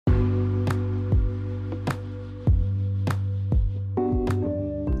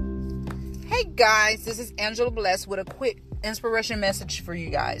Guys, this is Angela Bless with a quick inspiration message for you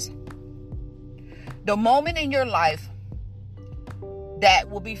guys. The moment in your life that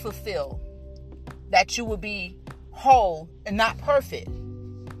will be fulfilled, that you will be whole and not perfect,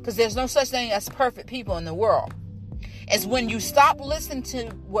 because there's no such thing as perfect people in the world, is when you stop listening to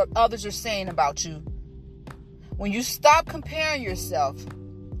what others are saying about you, when you stop comparing yourself,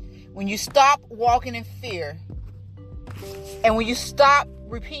 when you stop walking in fear, and when you stop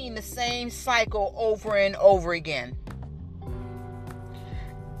repeating the same cycle over and over again.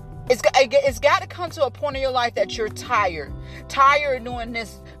 It's got to come to a point in your life that you're tired of doing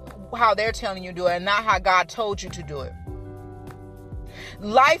this how they're telling you to do it and not how God told you to do it.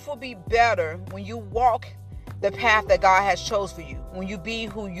 Life will be better when you walk the path that God has chose for you, when you be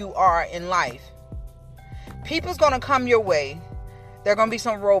who you are in life. People's going to come your way. There are going to be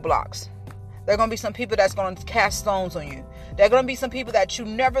some roadblocks. There are going to be some people that's going to cast stones on you. There are going to be some people that you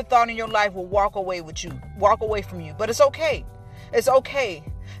never thought in your life will walk away from you. But it's okay. It's okay.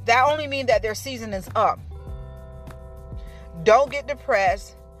 That only means that their season is up. Don't get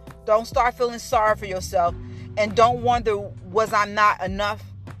depressed. Don't start feeling sorry for yourself. And don't wonder, was I not enough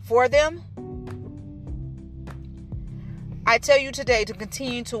for them? I tell you today to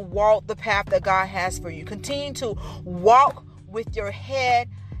continue to walk the path that God has for you. Continue to walk with your head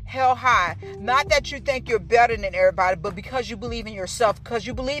held high. Not that you think you're better than everybody, but because you believe in yourself, because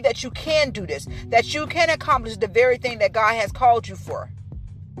you believe that you can do this, that you can accomplish the very thing that God has called you for.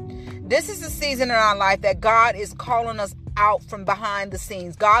 This is the season in our life that God is calling us out from behind the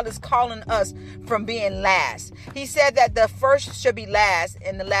scenes. God is calling us from being last. He said that the first should be last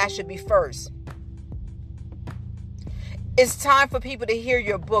and the last should be first. It's time for people to hear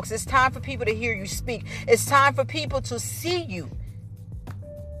your books. It's time for people to hear you speak. It's time for people to see you.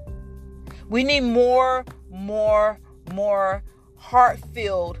 We need more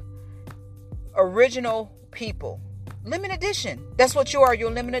heart-filled, original people. Limited edition. That's what you are.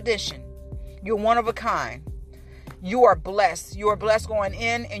 You're limited edition. You're one of a kind. You are blessed. You are blessed going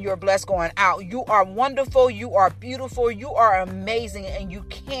in and you're blessed going out. You are wonderful. You are beautiful. You are amazing and you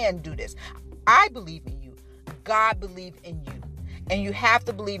can do this. I believe in you. God believes in you. And you have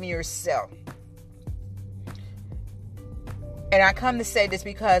to believe in yourself. And I come to say this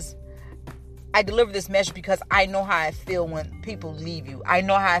because I deliver this message because I know how I feel when people leave you. I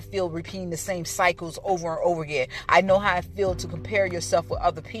know how I feel repeating the same cycles over and over again. I know how I feel to compare yourself with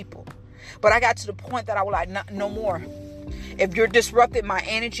other people. But I got to the point that I was like, no more. If you're disrupting my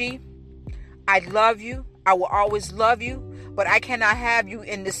energy, I love you. I will always love you. But I cannot have you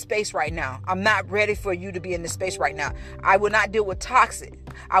in this space right now. I'm not ready for you to be in this space right now. I will not deal with toxic.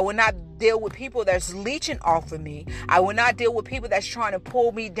 I will not deal with people that's leeching off of me. I will not deal with people that's trying to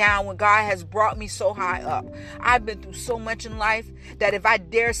pull me down when God has brought me so high up. I've been through so much in life that if I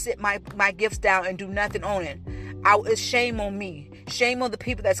dare sit my gifts down and do nothing on it, it's shame on me. Shame on the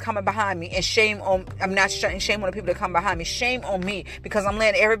people that's coming behind me. And shame on the people that come behind me. Shame on me because I'm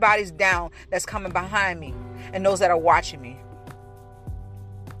letting everybody's down that's coming behind me and those that are watching me.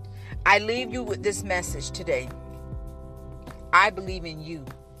 I leave you with this message today. I believe in you.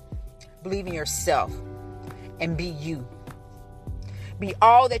 Believe in yourself and be you. Be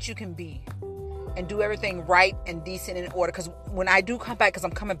all that you can be and do everything right and decent and in order. Because when I do come back, because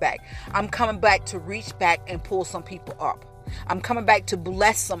I'm coming back to reach back and pull some people up. I'm coming back to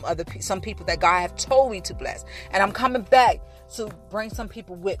bless some people that God have told me to bless. And I'm coming back to bring some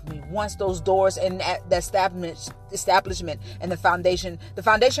people with me once those doors and the establishment and the foundation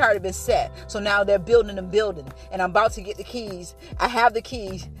already been set. So now they're building and I'm about to get the keys. I have the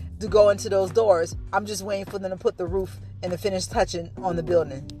keys to go into those doors. I'm just waiting for them to put the roof and the finished touching on the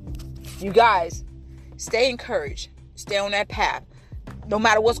building. You guys, stay encouraged. Stay on that path. No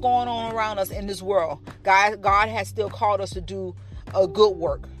matter what's going on around us in this world, God has still called us to do a good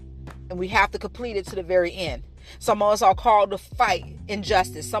work. And we have to complete it to the very end. Some of us are called to fight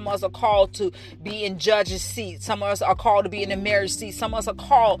injustice. Some of us are called to be in judge's seat. Some of us are called to be in the mayor's seat. Some of us are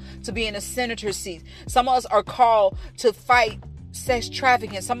called to be in the senator's seat. Some of us are called to fight sex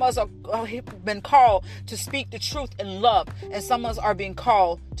trafficking. Some of us have been called to speak the truth in love. And some of us are being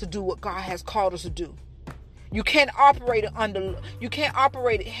called to do what God has called us to do. You can't operate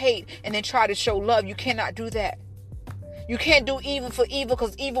hate and then try to show love. You cannot do that. You can't do evil for evil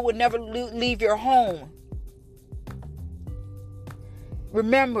because evil would never leave your home.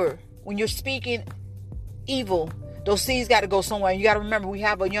 Remember, when you're speaking evil, those seeds got to go somewhere. You got to remember, we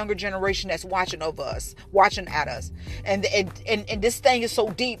have a younger generation that's watching at us. And this thing is so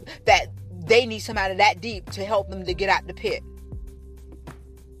deep that they need somebody that deep to help them to get out the pit.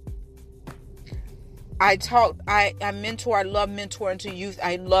 I mentor. I love mentoring to youth.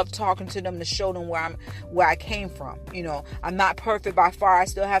 I love talking to them to show them where I came from. I'm not perfect by far. I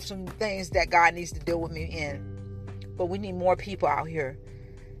still have some things that God needs to deal with me in. But we need more people out here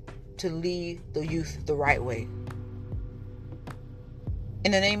to lead the youth the right way.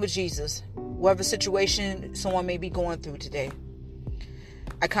 In the name of Jesus, whatever situation someone may be going through today,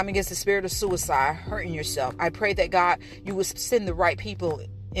 I come against the spirit of suicide, hurting yourself. I pray that, God, you will send the right people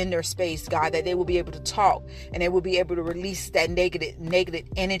in their space, God, that they will be able to talk and they will be able to release that negative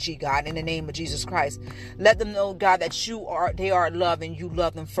energy, God, in the name of Jesus Christ. Let them know, God, that they are loved and you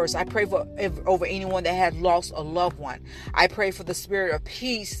love them first. I pray over anyone that has lost a loved one. I pray for the spirit of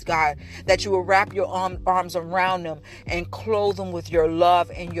peace, God, that you will wrap your arms around them and clothe them with your love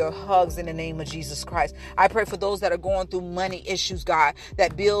and your hugs in the name of Jesus Christ. I pray for those that are going through money issues, God,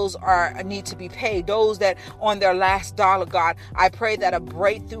 that bills need to be paid. Those that on their last dollar, God, I pray that a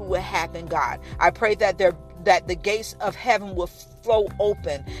breakthrough will happen, God. I pray that the gates of heaven will flow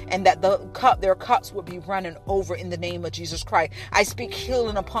open and that their cups will be running over in the name of Jesus Christ. I speak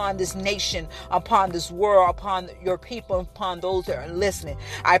healing upon this nation, upon this world, upon your people, upon those that are listening.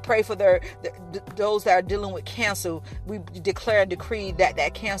 I pray for those that are dealing with cancer. We declare and decree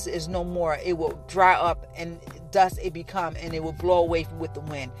that cancer is no more. It will dry up and dust it become, and it will blow away with the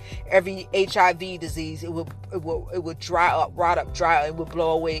wind. Every HIV disease, it will dry up, rot up, dry up, it will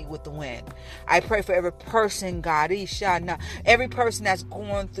blow away with the wind. I pray for every person, God, every person that's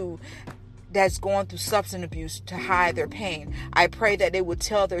going through substance abuse to hide their pain. I pray that they will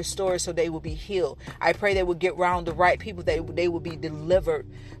tell their story so they will be healed. I pray they will get around the right people, that they will be delivered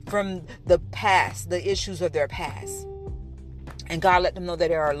from the past, the issues of their past. And God, let them know that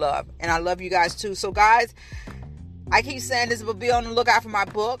they are loved. And I love you guys too. So guys, I keep saying this, but be on the lookout for my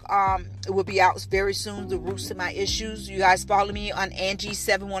book. It will be out very soon, The Roots to My Issues. You guys follow me on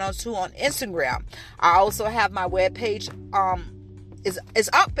Angie7102 on Instagram. I also have my webpage. It's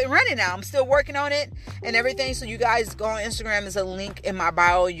up and running now. I'm still working on it and everything. So you guys go on Instagram. There's a link in my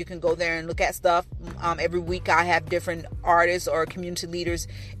bio. You can go there and look at stuff. Every week I have different artists or community leaders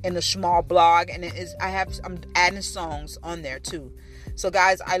in the small blog, and I'm adding songs on there too. So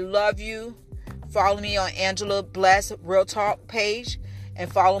guys, I love you. Follow me on Angela Bless Real Talk page, and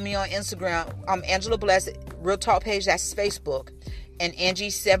follow me on Instagram. Angela Bless Real Talk page, that's Facebook, and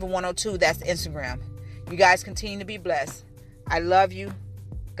Angie7102, that's Instagram. You guys continue to be blessed. I love you.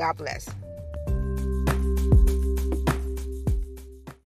 God bless.